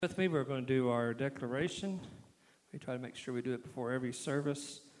With me, we're going to do our declaration. We try to make sure we do it before every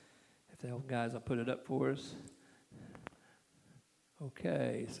service. If the old guys will put it up for us.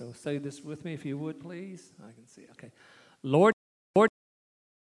 Okay, so say this with me if you would, please. I can see. Okay. Lord,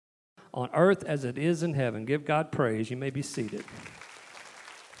 on earth as it is in heaven. Give God praise. You may be seated.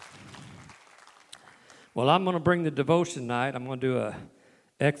 Well, I'm going to bring the devotion tonight. I'm going to do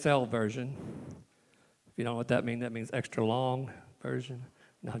a XL version. If you don't know what that means extra long version.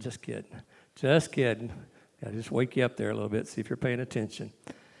 No, just kidding. Just kidding. I'll just wake you up there a little bit, see if you're paying attention.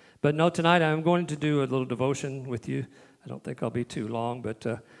 But no, tonight I'm going to do a little devotion with you. I don't think I'll be too long, but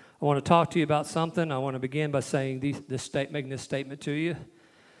I want to talk to you about something. I want to begin by saying making this statement to you.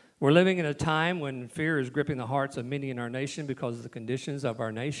 We're living in a time when fear is gripping the hearts of many in our nation because of the conditions of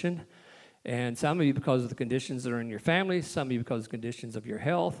our nation. And some of you because of the conditions that are in your family, some of you because of the conditions of your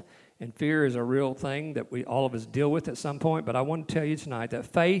health. And fear is a real thing that we all of us deal with at some point. But I want to tell you tonight that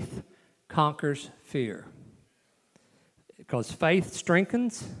faith conquers fear. Because faith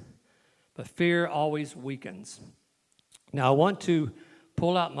strengthens, but fear always weakens. Now I want to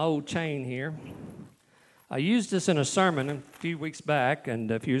pull out my old chain here. I used this in a sermon a few weeks back, and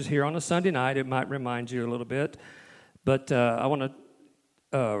if you was here on a Sunday night, it might remind you a little bit. But I want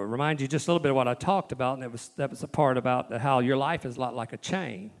to remind you just a little bit of what I talked about, and that was a part about how your life is a lot like a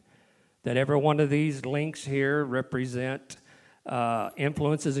chain. That every one of these links here represent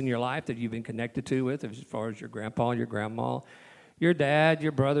influences in your life that you've been connected to with, as far as your grandpa, your grandma, your dad,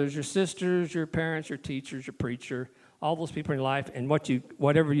 your brothers, your sisters, your parents, your teachers, your preacher, all those people in your life, and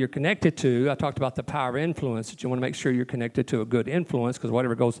whatever you're connected to. I talked about the power of influence, that you want to make sure you're connected to a good influence, because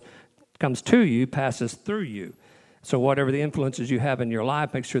whatever comes to you passes through you. So whatever the influences you have in your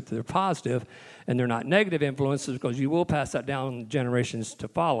life, make sure that they're positive and they're not negative influences, because you will pass that down generations to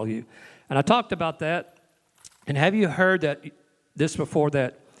follow you. And I talked about that. And have you heard this before,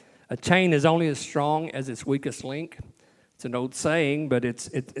 that a chain is only as strong as its weakest link? It's an old saying, but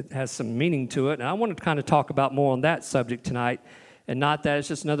it has some meaning to it. And I want to kind of talk about more on that subject tonight. And not that, it's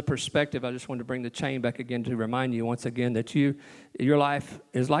just another perspective. I just wanted to bring the chain back again to remind you once again that your life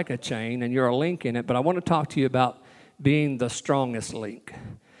is like a chain and you're a link in it. But I want to talk to you about being the strongest link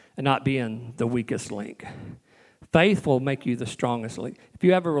and not being the weakest link. Faith will make you the strongest link. If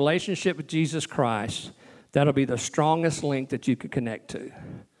you have a relationship with Jesus Christ, that'll be the strongest link that you could connect to.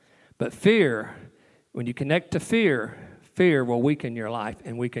 But fear, when you connect to fear will weaken your life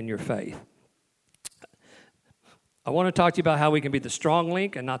and weaken your faith. I want to talk to you about how we can be the strong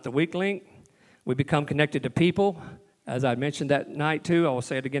link and not the weak link. We become connected to people. As I mentioned that night too, I will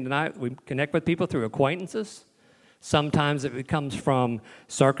say it again tonight. We connect with people through acquaintances. Sometimes it comes from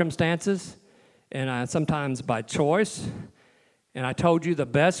circumstances, and sometimes by choice. And I told you the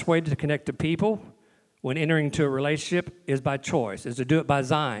best way to connect to people when entering into a relationship is by choice, is to do it by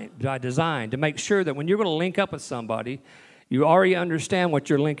design, to make sure that when you're going to link up with somebody, you already understand what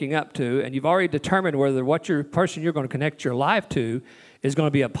you're linking up to, and you've already determined whether person you're going to connect your life to is going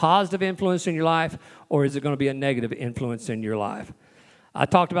to be a positive influence in your life, or is it going to be a negative influence in your life. I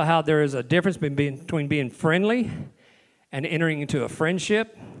talked about how there is a difference between being friendly and entering into a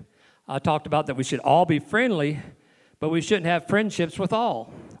friendship. I talked about that we should all be friendly, but we shouldn't have friendships with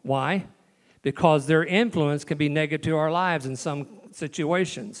all. Why? Because their influence can be negative to our lives in some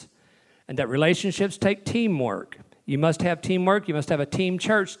situations. And that relationships take teamwork. You must have teamwork. You must have a team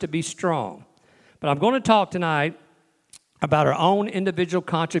church to be strong. But I'm going to talk tonight about our own individual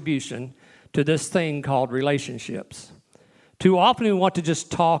contribution to this thing called relationships. Too often we want to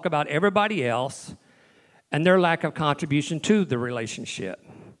just talk about everybody else and their lack of contribution to the relationship.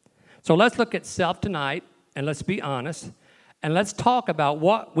 So let's look at self tonight, and let's be honest, and let's talk about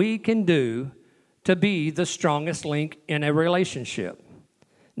what we can do to be the strongest link in a relationship.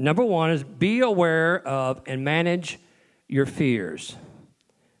 Number one is be aware of and manage your fears.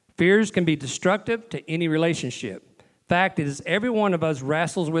 Fears can be destructive to any relationship. Fact is, every one of us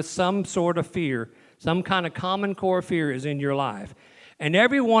wrestles with some sort of fear. Some kind of common core fear is in your life. And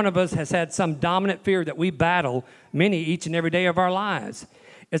every one of us has had some dominant fear that we battle each and every day of our lives.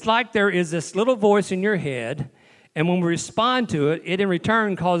 It's like there is this little voice in your head, and when we respond to it, it in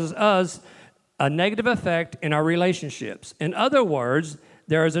return causes us a negative effect in our relationships. In other words,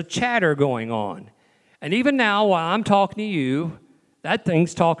 there is a chatter going on. And even now, while I'm talking to you, that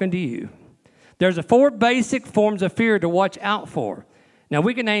thing's talking to you. There's 4 basic forms of fear to watch out for. Now,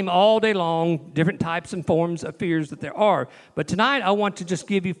 we can name all day long different types and forms of fears that there are, but tonight I want to just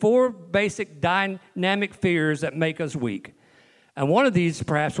give you 4 basic dynamic fears that make us weak. And one of these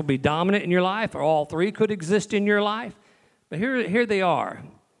perhaps will be dominant in your life, or all 3 could exist in your life. But here they are.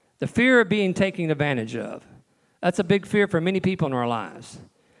 The fear of being taken advantage of. That's a big fear for many people in our lives.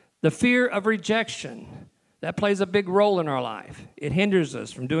 The fear of rejection, that plays a big role in our life. It hinders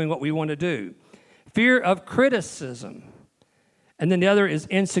us from doing what we want to do. Fear of criticism. And then the other is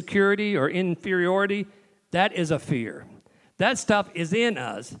insecurity or inferiority. That is a fear. That stuff is in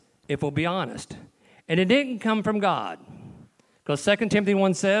us, if we'll be honest. And it didn't come from God. Because 2 Timothy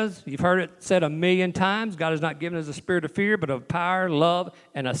 1 says, you've heard it said 1,000,000 times, God has not given us a spirit of fear, but of power, love,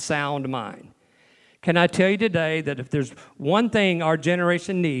 and a sound mind. Can I tell you today that if there's one thing our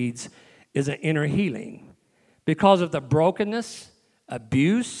generation needs is an inner healing? Because of the brokenness,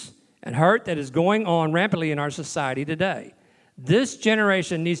 abuse, and hurt that is going on rampantly in our society today. This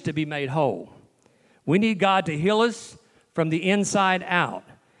generation needs to be made whole. We need God to heal us from the inside out.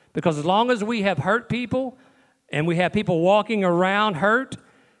 Because as long as we have hurt people, and we have people walking around hurt,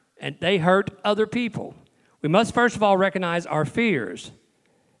 and they hurt other people, we must first of all recognize our fears.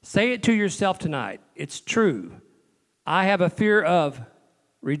 Say it to yourself tonight. It's true. I have a fear of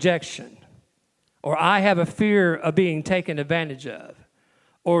rejection. Or I have a fear of being taken advantage of.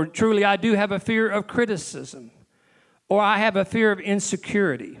 Or truly, I do have a fear of criticism. Or I have a fear of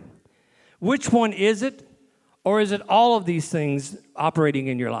insecurity. Which one is it? Or is it all of these things operating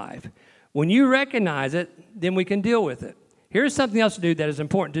in your life? When you recognize it, then we can deal with it. Here's something else to do that is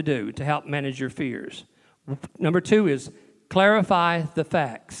important to do to help manage your fears. Number 2 is clarify the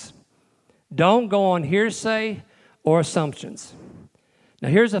facts. Don't go on hearsay or assumptions. Now,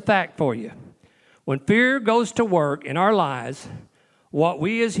 here's a fact for you. When fear goes to work in our lives, what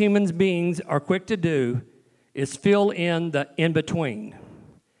we as human beings are quick to do is fill in the in-between.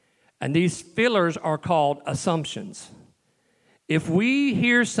 And these fillers are called assumptions. If we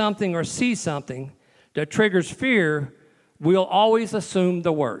hear something or see something that triggers fear, we'll always assume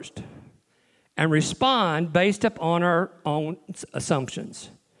the worst and respond based upon our own assumptions.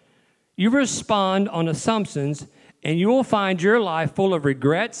 You respond on assumptions, and you will find your life full of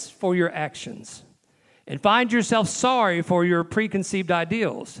regrets for your actions and find yourself sorry for your preconceived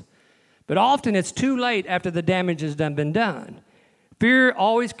ideals. But often it's too late after the damage has been done. Fear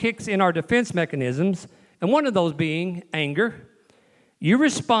always kicks in our defense mechanisms, and one of those being anger. You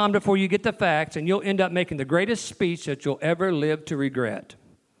respond before you get the facts, and you'll end up making the greatest speech that you'll ever live to regret.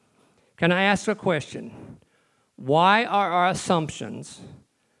 Can I ask a question? Why are our assumptions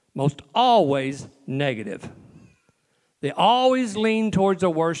most always negative? They always lean towards the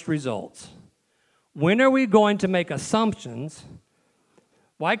worst results. When are we going to make assumptions?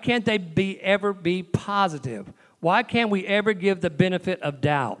 Why can't they ever be positive? Why can't we ever give the benefit of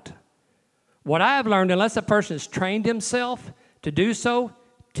doubt? What I have learned, unless a person has trained himself to do so,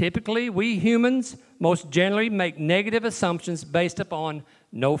 typically we humans most generally make negative assumptions based upon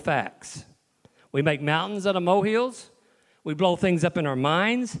no facts. We make mountains out of molehills. We blow things up in our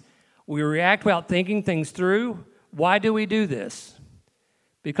minds. We react without thinking things through. Why do we do this?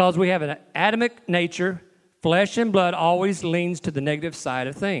 Because we have an Adamic nature. Flesh and blood always leans to the negative side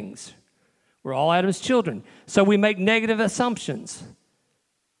of things. We're all Adam's children. So we make negative assumptions.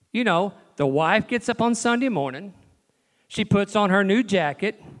 You know, the wife gets up on Sunday morning. She puts on her new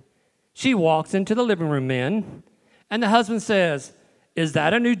jacket. She walks into the living room in. And the husband says, "Is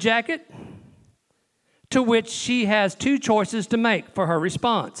that a new jacket?" To which she has 2 choices to make for her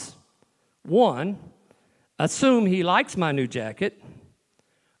response. 1, assume he likes my new jacket.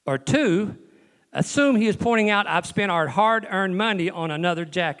 Or 2, assume he is pointing out I've spent our hard-earned money on another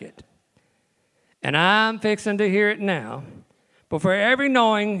jacket. And I'm fixing to hear it now. But for every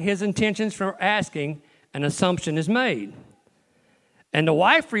knowing his intentions for asking, an assumption is made. And the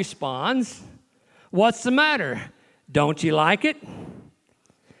wife responds, "What's the matter? Don't you like it?"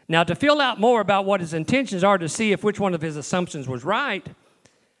 Now, to fill out more about what his intentions are to see if which one of his assumptions was right,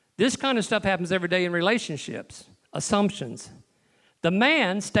 this kind of stuff happens every day in relationships. Assumptions. The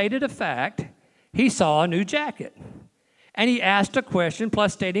man stated a fact. He saw a new jacket. And he asked a question,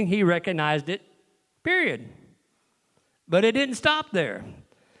 plus stating he recognized it, period. But it didn't stop there.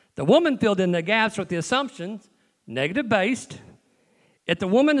 The woman filled in the gaps with the assumptions, negative based. If the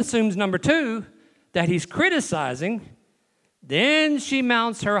woman assumes number 2, that he's criticizing, then she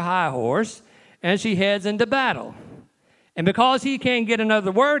mounts her high horse and she heads into battle. And because he can't get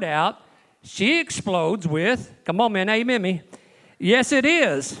another word out, she explodes with, "Come on, man, amen me. Yes, it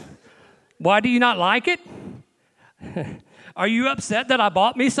is. Why do you not like it? Are you upset that I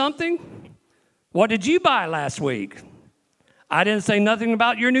bought me something? What did you buy last week? I didn't say nothing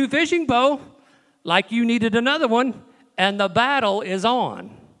about your new fishing pole, like you needed another one," and the battle is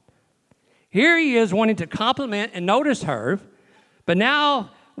on. Here he is wanting to compliment and notice her, but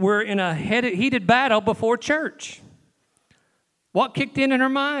now we're in a heated battle before church. What kicked in her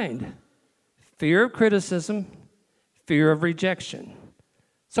mind? Fear of criticism, fear of rejection.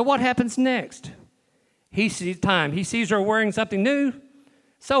 So what happens next? He sees her wearing something new,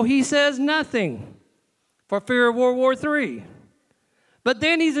 so he says nothing for fear of World War III. But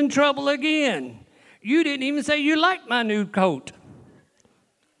then he's in trouble again. You didn't even say you liked my new coat.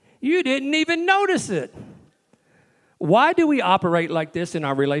 You didn't even notice it. Why do we operate like this in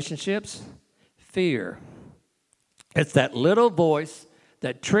our relationships? Fear. It's that little voice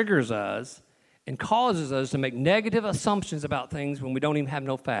that triggers us and causes us to make negative assumptions about things when we don't even have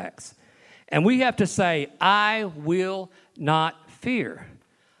no facts. And we have to say, I will not fear.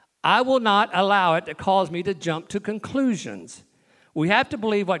 I will not allow it to cause me to jump to conclusions. We have to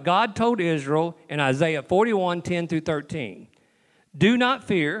believe what God told Israel in Isaiah 41, 10 through 13. Do not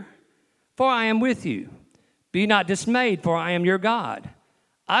fear, for I am with you. Be not dismayed, for I am your God.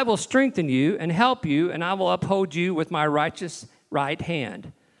 I will strengthen you and help you, and I will uphold you with my righteous right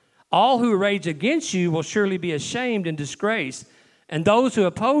hand. All who rage against you will surely be ashamed and disgraced, and those who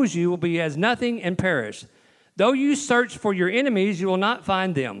oppose you will be as nothing and perish. Though you search for your enemies, you will not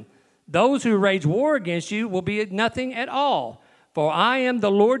find them. Those who wage war against you will be nothing at all. For I am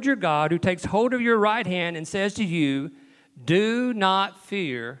the Lord your God, who takes hold of your right hand and says to you, do not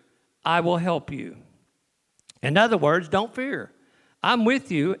fear, I will help you. In other words, don't fear. I'm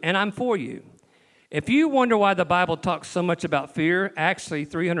with you and I'm for you. If you wonder why the Bible talks so much about fear, actually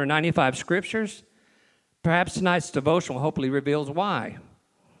 395 scriptures, perhaps tonight's devotional hopefully reveals why.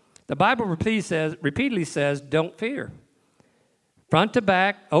 The Bible repeatedly says, don't fear. Front to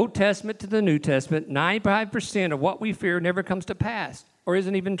back, Old Testament to the New Testament, 95% of what we fear never comes to pass or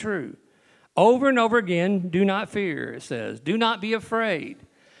isn't even true. Over and over again, do not fear, it says. Do not be afraid.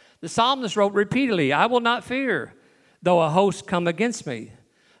 The psalmist wrote repeatedly, I will not fear, though a host come against me.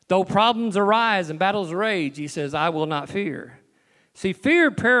 Though problems arise and battles rage, he says, I will not fear. See,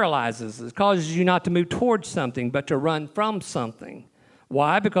 fear paralyzes. It causes you not to move towards something, but to run from something.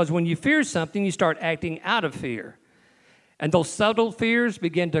 Why? Because when you fear something, you start acting out of fear. And those subtle fears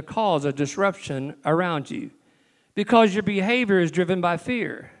begin to cause a disruption around you because your behavior is driven by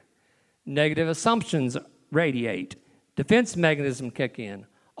fear. Negative assumptions radiate. Defense mechanisms kick in.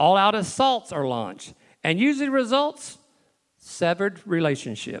 All-out assaults are launched. And usually results, severed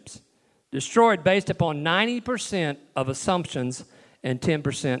relationships, destroyed based upon 90% of assumptions and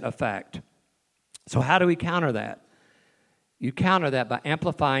 10% of fact. So how do we counter that? You counter that by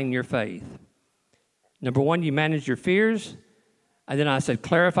amplifying your faith. Number one, you manage your fears. And then I said,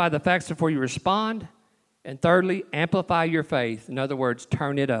 clarify the facts before you respond. And thirdly, amplify your faith. In other words,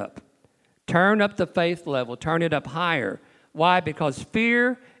 turn it up. Turn up the faith level. Turn it up higher. Why? Because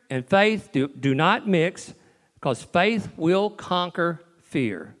fear and faith do not mix, because faith will conquer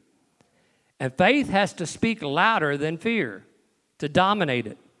fear. And faith has to speak louder than fear, to dominate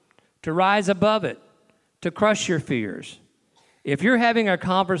it, to rise above it, to crush your fears. If you're having a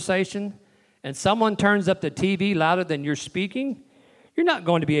conversation and someone turns up the TV louder than you're speaking, you're not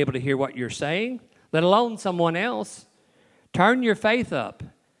going to be able to hear what you're saying, let alone someone else. Turn your faith up,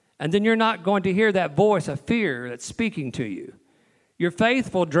 and then you're not going to hear that voice of fear that's speaking to you. Your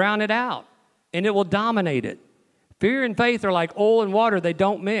faith will drown it out, and it will dominate it. Fear and faith are like oil and water. They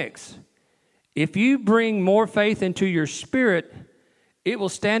don't mix. If you bring more faith into your spirit, it will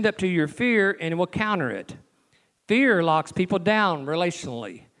stand up to your fear, and it will counter it. Fear locks people down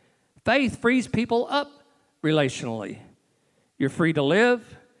relationally. Faith frees people up relationally. You're free to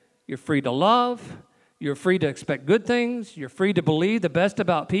live. You're free to love. You're free to expect good things. You're free to believe the best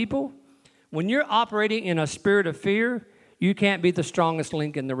about people. When you're operating in a spirit of fear, you can't be the strongest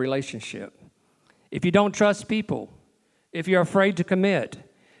link in the relationship. If you don't trust people, if you're afraid to commit,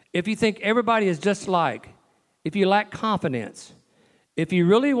 if you think everybody is just like, if you lack confidence, if you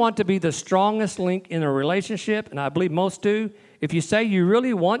really want to be the strongest link in a relationship, and I believe most do, if you say you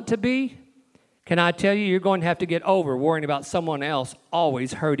really want to be, can I tell you, you're going to have to get over worrying about someone else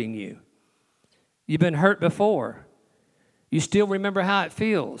always hurting you. You've been hurt before. You still remember how it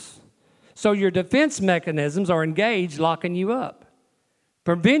feels. So your defense mechanisms are engaged, locking you up,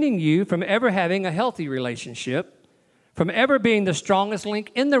 preventing you from ever having a healthy relationship, from ever being the strongest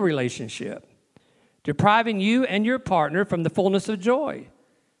link in the relationship, depriving you and your partner from the fullness of joy.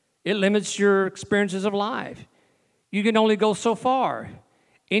 It limits your experiences of life. You can only go so far.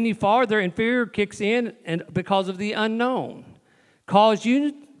 Any farther, and fear kicks in and because of the unknown. Cause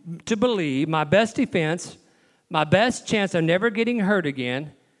you to believe my best defense, my best chance of never getting hurt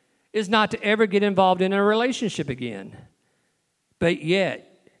again, is not to ever get involved in a relationship again. But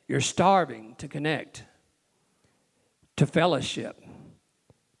yet, you're starving to connect, to fellowship,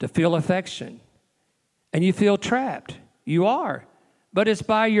 to feel affection. And you feel trapped. You are. But it's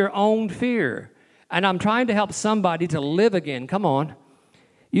by your own fear. And I'm trying to help somebody to live again. Come on.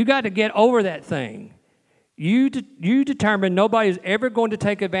 You got to get over that thing. You determine nobody's ever going to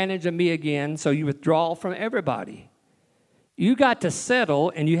take advantage of me again, so you withdraw from everybody. You got to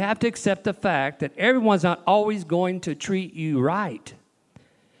settle, and you have to accept the fact that everyone's not always going to treat you right.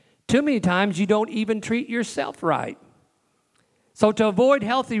 Too many times you don't even treat yourself right. So to avoid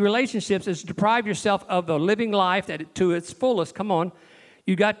healthy relationships is to deprive yourself of the living life to its fullest. Come on.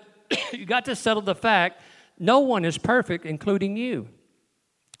 You got to settle the fact no one is perfect, including you.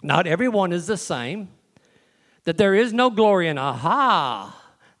 Not everyone is the same. That there is no glory in, aha,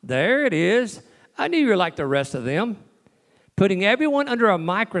 there it is. I knew you were like the rest of them. Putting everyone under a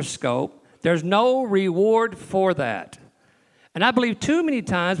microscope, there's no reward for that. And I believe too many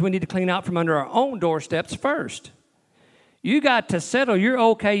times we need to clean out from under our own doorsteps first. You got to settle you're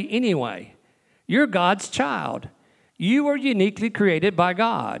okay anyway. You're God's child. You are uniquely created by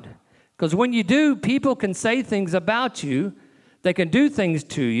God. Because when you do, people can say things about you. They can do things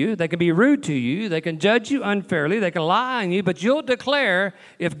to you. They can be rude to you. They can judge you unfairly. They can lie on you. But you'll declare,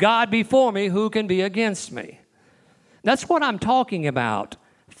 if God be for me, who can be against me? That's what I'm talking about.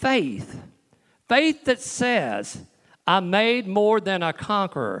 Faith. Faith that says, I'm made more than a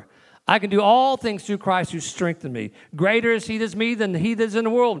conqueror. I can do all things through Christ who strengthens me. Greater is he that's me than he that's in the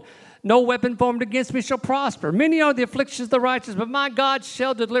world. No weapon formed against me shall prosper. Many are the afflictions of the righteous, but my God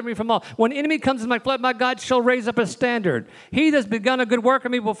shall deliver me from all. When enemy comes in my flood, my God shall raise up a standard. He that's begun a good work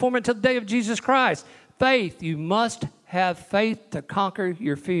in me will perform it until the day of Jesus Christ. Faith, you must have faith to conquer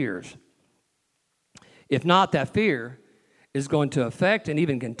your fears. If not, that fear is going to affect and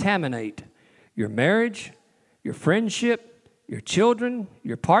even contaminate your marriage, your friendship, your children,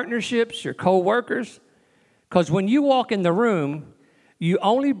 your partnerships, your co-workers. Because when you walk in the room, you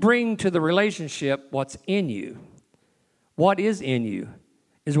only bring to the relationship what's in you. What is in you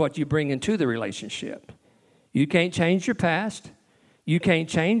is what you bring into the relationship. You can't change your past. You can't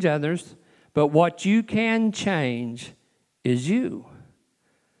change others. But what you can change is you.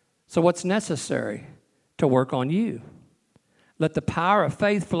 So what's necessary to work on you? Let the power of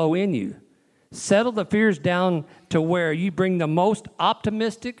faith flow in you. Settle the fears down to where you bring the most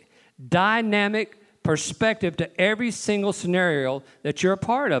optimistic, dynamic perspective to every single scenario that you're a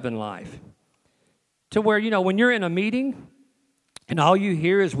part of in life. To where, when you're in a meeting and all you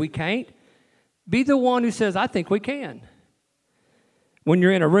hear is we can't, be the one who says, I think we can. When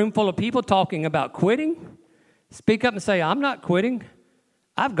you're in a room full of people talking about quitting, speak up and say, I'm not quitting.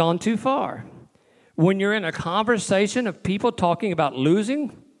 I've gone too far. When you're in a conversation of people talking about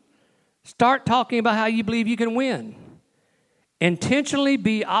losing, start talking about how you believe you can win. Intentionally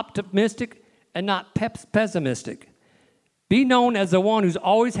be optimistic and not pessimistic. Be known as the one who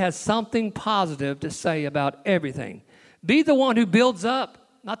always has something positive to say about everything. Be the one who builds up,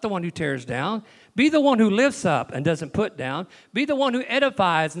 not the one who tears down. Be the one who lifts up and doesn't put down. Be the one who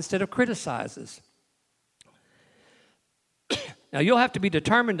edifies instead of criticizes. Now, you'll have to be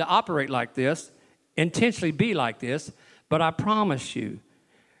determined to operate like this, intentionally be like this, but I promise you,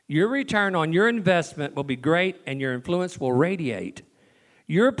 your return on your investment will be great and your influence will radiate.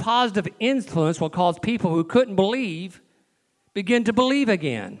 Your positive influence will cause people who couldn't believe begin to believe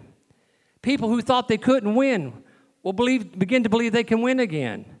again. People who thought they couldn't win will begin to believe they can win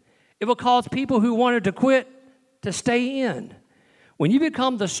again. It will cause people who wanted to quit to stay in. When you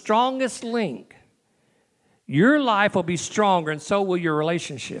become the strongest link, your life will be stronger and so will your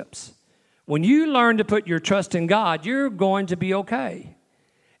relationships. When you learn to put your trust in God, you're going to be okay.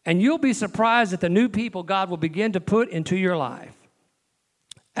 And you'll be surprised at the new people God will begin to put into your life.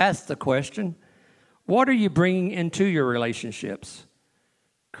 Ask the question, what are you bringing into your relationships?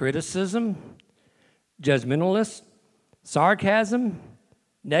 Criticism, judgmentalness, sarcasm,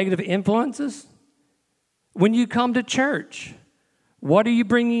 negative influences? When you come to church, what are you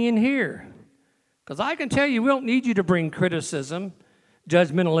bringing in here? Because I can tell you, we don't need you to bring criticism,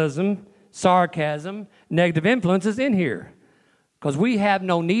 judgmentalism, sarcasm, negative influences in here. Because we have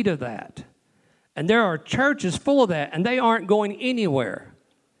no need of that. And there are churches full of that, and they aren't going anywhere.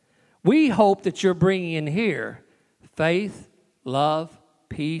 We hope that you're bringing in here faith, love,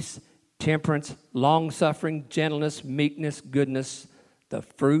 peace, temperance, long-suffering, gentleness, meekness, goodness, the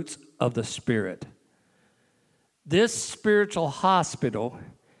fruits of the Spirit. This spiritual hospital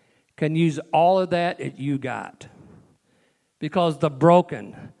can use all of that you got. Because the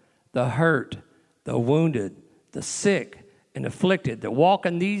broken, the hurt, the wounded, the sick, and afflicted that walk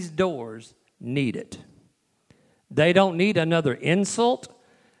in these doors need it. They don't need another insult.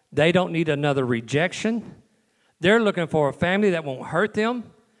 They don't need another rejection. They're looking for a family that won't hurt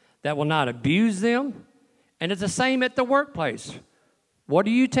them, that will not abuse them. And it's the same at the workplace. What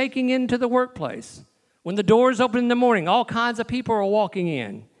are you taking into the workplace? When the doors open in the morning, all kinds of people are walking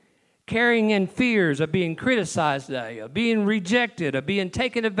in, carrying in fears of being criticized today, of being rejected, of being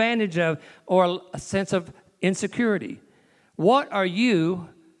taken advantage of, or a sense of insecurity. What are you,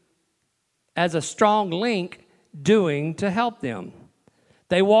 as a strong link, doing to help them?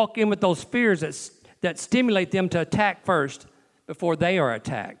 They walk in with those fears that stimulate them to attack first before they are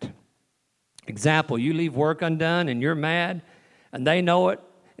attacked. Example, you leave work undone and you're mad, and they know it.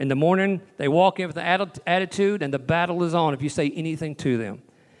 In the morning, they walk in with an attitude, and the battle is on if you say anything to them.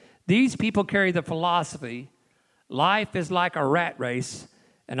 These people carry the philosophy, life is like a rat race,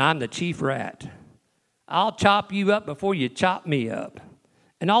 and I'm the chief rat. I'll chop you up before you chop me up.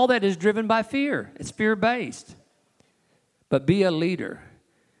 And all that is driven by fear. It's fear-based. But be a leader.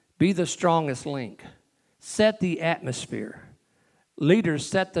 Be the strongest link. Set the atmosphere. Leaders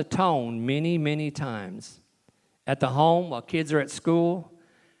set the tone many, many times. At the home, while kids are at school,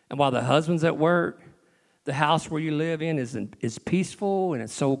 and while the husband's at work, the house where you live in is peaceful and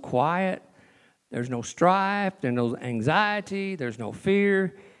it's so quiet. There's no strife, there's no anxiety, there's no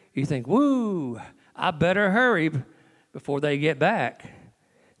fear. You think, woo, I better hurry before they get back.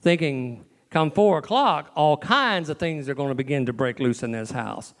 Thinking, come 4 o'clock, all kinds of things are going to begin to break loose in this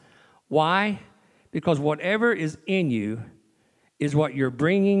house. Why? Because whatever is in you is what you're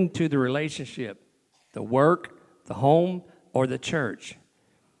bringing to the relationship, the work, the home, or the church.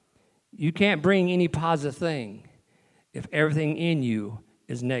 You can't bring any positive thing if everything in you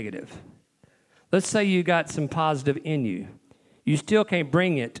is negative. Let's say you got some positive in you. You still can't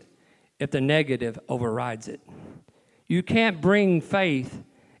bring it if the negative overrides it. You can't bring faith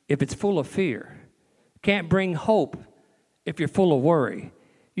if it's full of fear. Can't bring hope if you're full of worry.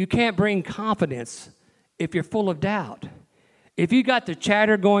 You can't bring confidence if you're full of doubt. If you got the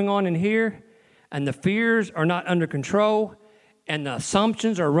chatter going on in here and the fears are not under control and the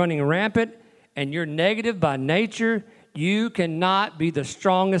assumptions are running rampant and you're negative by nature, you cannot be the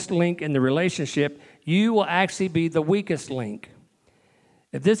strongest link in the relationship. You will actually be the weakest link.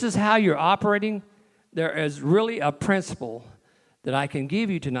 If this is how you're operating, there is really a principle that I can give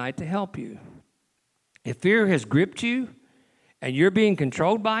you tonight to help you. If fear has gripped you and you're being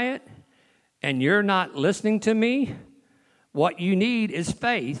controlled by it and you're not listening to me, what you need is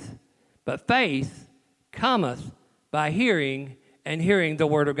faith, but faith cometh by hearing, and hearing the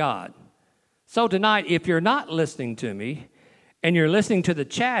word of God. So tonight, if you're not listening to me and you're listening to the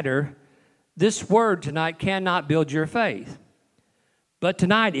chatter, this word tonight cannot build your faith. But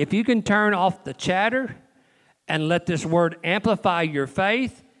tonight, if you can turn off the chatter and let this word amplify your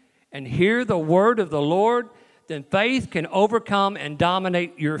faith and hear the word of the Lord, then faith can overcome and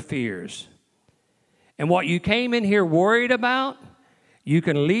dominate your fears. And what you came in here worried about, you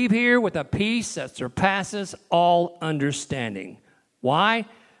can leave here with a peace that surpasses all understanding. Why?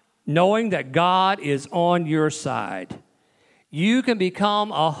 Knowing that God is on your side. You can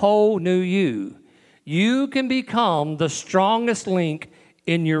become a whole new you. You can become the strongest link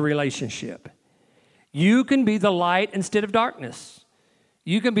in your relationship. You can be the light instead of darkness.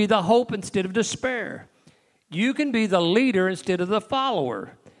 You can be the hope instead of despair. You can be the leader instead of the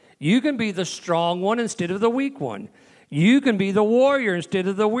follower. You can be the strong one instead of the weak one. You can be the warrior instead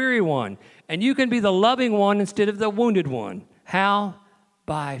of the weary one. And you can be the loving one instead of the wounded one. How?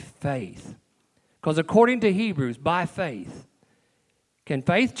 By faith. Because according to Hebrews, by faith. Can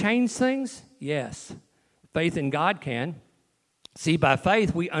faith change things? Yes. Faith in God can. See, by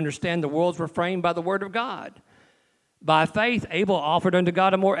faith we understand the worlds were framed by the word of God. By faith Abel offered unto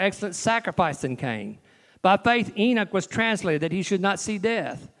God a more excellent sacrifice than Cain. By faith Enoch was translated that he should not see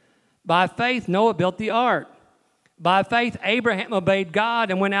death. By faith Noah built the ark. By faith Abraham obeyed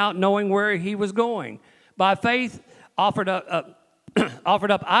God and went out knowing where he was going. By faith offered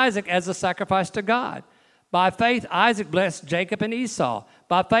up Isaac as a sacrifice to God. By faith Isaac blessed Jacob and Esau.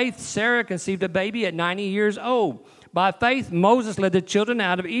 By faith Sarah conceived a baby at 90 years old. By faith Moses led the children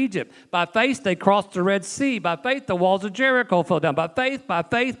out of Egypt. By faith they crossed the Red Sea. By faith the walls of Jericho fell down. By faith, by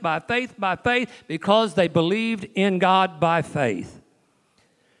faith, by faith, by faith, because they believed in God by faith.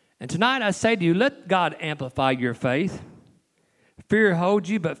 And tonight I say to you, let God amplify your faith. Fear holds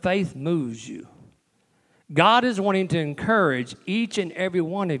you, but faith moves you. God is wanting to encourage each and every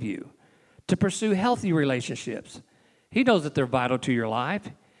one of you to pursue healthy relationships. He knows that they're vital to your life.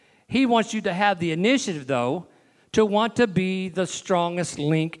 He wants you to have the initiative, though, to want to be the strongest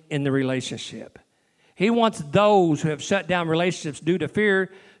link in the relationship. He wants those who have shut down relationships due to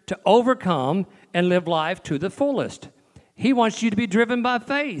fear to overcome and live life to the fullest. He wants you to be driven by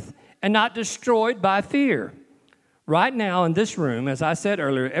faith and not destroyed by fear. Right now in this room, as I said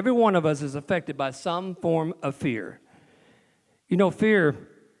earlier, every one of us is affected by some form of fear. You know, fear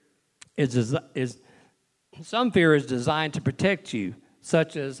is Some fear is designed to protect you,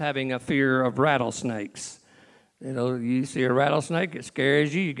 such as having a fear of rattlesnakes. You see a rattlesnake, it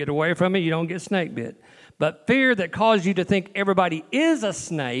scares you, you get away from it, you don't get snake bit. But fear that causes you to think everybody is a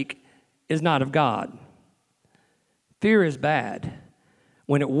snake is not of God. Fear is bad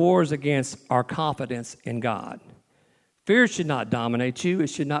when it wars against our confidence in God. Fear should not dominate you.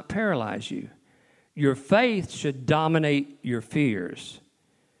 It should not paralyze you. Your faith should dominate your fears.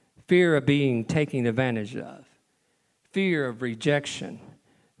 Fear of being taken advantage of. Fear of rejection.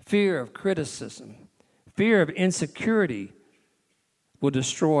 Fear of criticism. Fear of insecurity will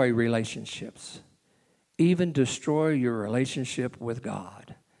destroy relationships. Even destroy your relationship with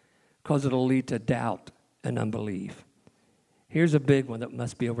God, because it'll lead to doubt and unbelief. Here's a big one that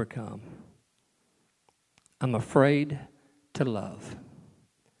must be overcome. I'm afraid to love.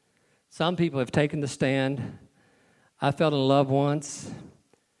 Some people have taken the stand. I fell in love once,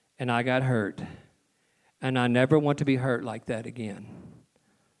 and I got hurt. And I never want to be hurt like that again.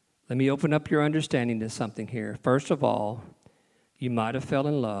 Let me open up your understanding to something here. First of all, you might have fell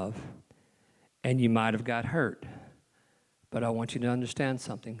in love, and you might have got hurt. But I want you to understand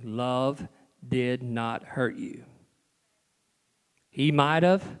something. Love did not hurt you. He might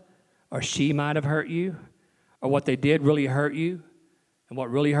have, or she might have hurt you, or what they did really hurt you, and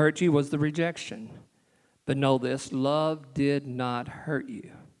what really hurt you was the rejection. But know this, love did not hurt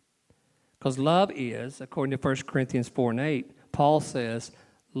you. Because love is, according to 1 Corinthians 4:8, Paul says,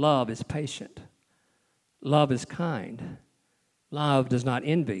 love is patient. Love is kind. Love does not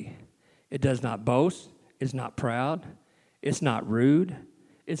envy. It does not boast. It's not proud. It's not rude.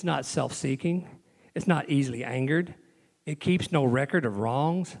 It's not self-seeking. It's not easily angered. It keeps no record of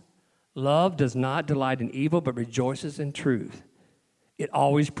wrongs. Love does not delight in evil, but rejoices in truth. It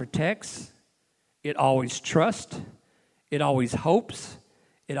always protects. It always trusts. It always hopes.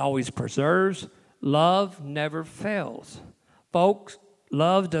 It always preserves. Love never fails. Folks,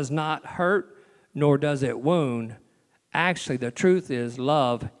 love does not hurt, nor does it wound. Actually, the truth is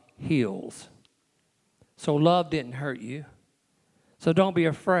love heals. So love didn't hurt you. So don't be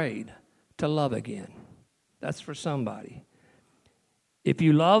afraid to love again. That's for somebody. If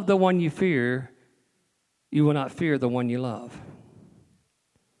you love the one you fear, you will not fear the one you love.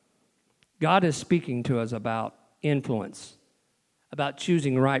 God is speaking to us about influence, about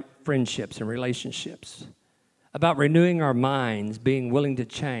choosing right friendships and relationships, about renewing our minds, being willing to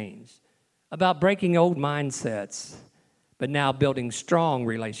change, about breaking old mindsets, but now building strong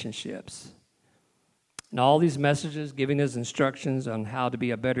relationships. And all these messages, giving us instructions on how to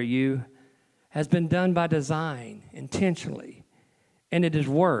be a better you, has been done by design, intentionally, and it is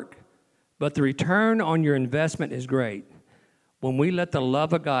work. But the return on your investment is great when we let the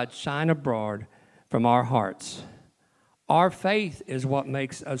love of God shine abroad from our hearts. Our faith is what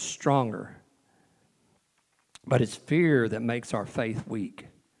makes us stronger, but it's fear that makes our faith weak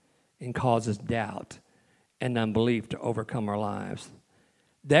and causes doubt and unbelief to overcome our lives.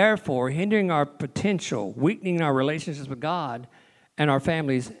 Therefore, hindering our potential, weakening our relationships with God and our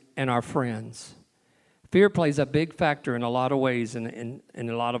families and our friends. Fear plays a big factor in a lot of ways in a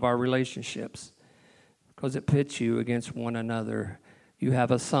lot of our relationships because it pits you against one another. You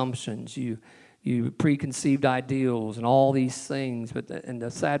have assumptions, you preconceived ideals and all these things. But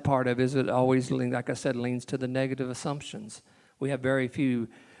the sad part of it is it always, like I said, leans to the negative assumptions. We have very few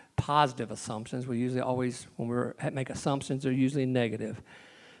positive assumptions. We usually always, when we make assumptions, they're usually negative.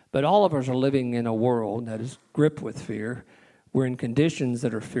 But all of us are living in a world that is gripped with fear. We're in conditions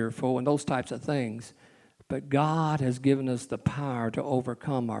that are fearful and those types of things. But God has given us the power to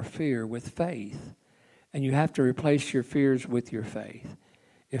overcome our fear with faith. And you have to replace your fears with your faith.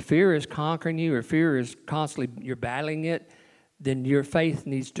 If fear is conquering you or fear is constantly, you're battling it, then your faith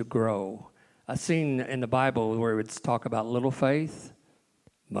needs to grow. I've seen in the Bible where it's talk about little faith,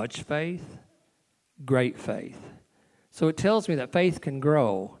 much faith, great faith. So it tells me that faith can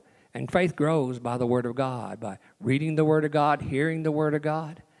grow. And faith grows by the Word of God, by reading the Word of God, hearing the Word of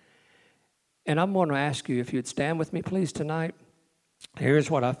God. And I'm going to ask you if you'd stand with me, please, tonight. Here's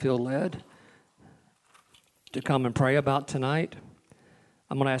what I feel led to come and pray about tonight.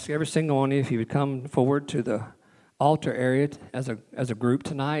 I'm going to ask every single one of you if you would come forward to the altar area as a group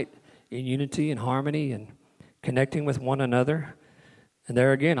tonight in unity and harmony and connecting with one another. And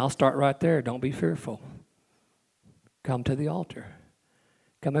there again, I'll start right there. Don't be fearful. Come to the altar.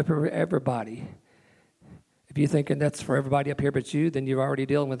 Come up here, everybody. If you're thinking that's for everybody up here but you, then you're already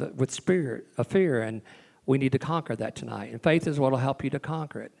dealing with spirit of fear, and we need to conquer that tonight. And faith is what will help you to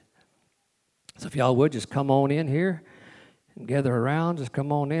conquer it. So if y'all would, just come on in here and gather around. Just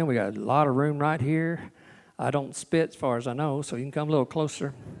come on in. We got a lot of room right here. I don't spit as far as I know, so you can come a little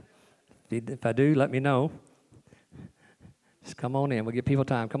closer. If I do, let me know. Just come on in. We'll give people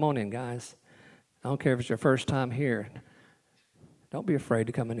time. Come on in, guys. I don't care if it's your first time here. Don't be afraid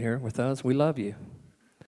to come in here with us. We love you.